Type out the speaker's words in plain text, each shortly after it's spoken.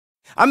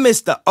I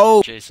miss the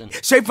old Jason.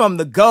 straight from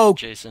the go.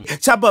 Jason.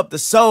 Chop up the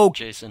soul.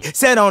 Jason.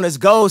 Set on his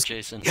goals.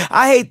 Jason.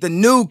 I hate the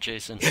new.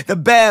 Jason. The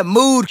bad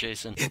mood.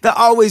 Jason. The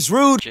always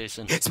rude.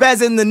 Jason.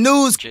 Spaz in the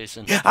news.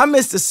 Jason. I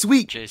miss the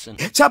sweet. Jason.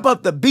 Chop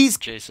up the beats.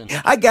 Jason.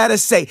 I gotta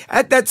say,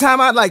 at that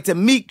time I'd like to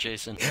meet.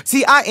 Jason.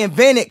 See, I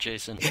invented.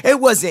 Jason. It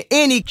wasn't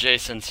any.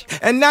 Jasons.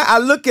 And now I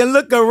look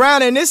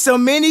around and there's so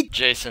many.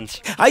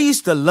 Jasons. I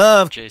used to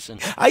love. Jason.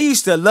 I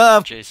used to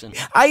love. Jason.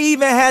 I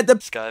even had the.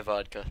 Sky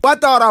Vodka. I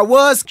thought I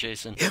was.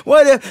 Jason.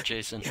 What if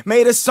Jason.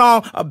 made a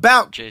song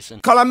about Jason.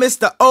 call I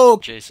Mr. O?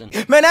 Jason.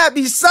 Man, that'd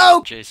be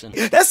so. Jason.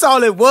 That's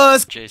all it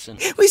was. Jason.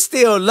 We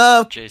still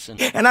love. Jason.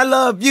 And I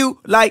love you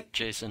like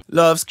Jason.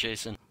 loves.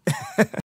 Jason.